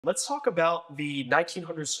Let's talk about the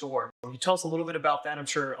 1900 storm. Can you tell us a little bit about that? I'm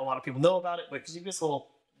sure a lot of people know about it, but could you give us a little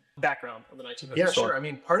background on the 1900 Yeah, storm? sure. I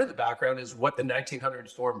mean, part of the background is what the 1900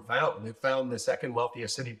 storm found. It found the second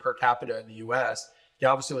wealthiest city per capita in the US.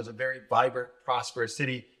 Galveston was a very vibrant, prosperous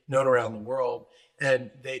city known around the world. And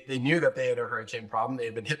they knew that they had a hurricane problem. They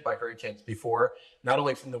had been hit by hurricanes before, not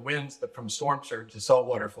only from the winds, but from storm surge to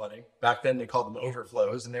saltwater flooding. Back then, they called them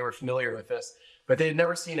overflows, and they were familiar with this. But they had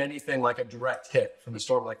never seen anything like a direct hit from a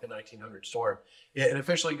storm like the 1900 storm. It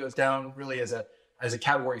officially goes down really as a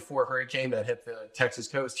Category 4 hurricane that hit the Texas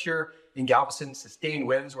coast. Here in Galveston, sustained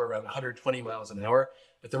winds were around 120 miles an hour.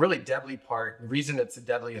 But the really deadly part, the reason it's the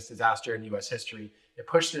deadliest disaster in U.S. history, it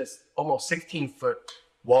pushed this almost 16-foot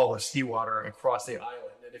wall of seawater across the island.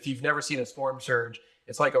 And if you've never seen a storm surge,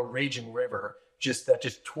 it's like a raging river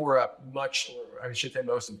that tore up much, or I should say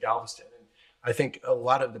most of Galveston. And I think a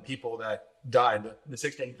lot of the people that died, the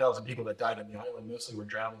 16,000 people that died on the island, mostly were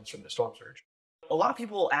drownings from the storm surge. A lot of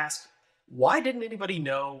people ask, why didn't anybody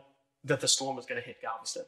know that the storm was going to hit Galveston?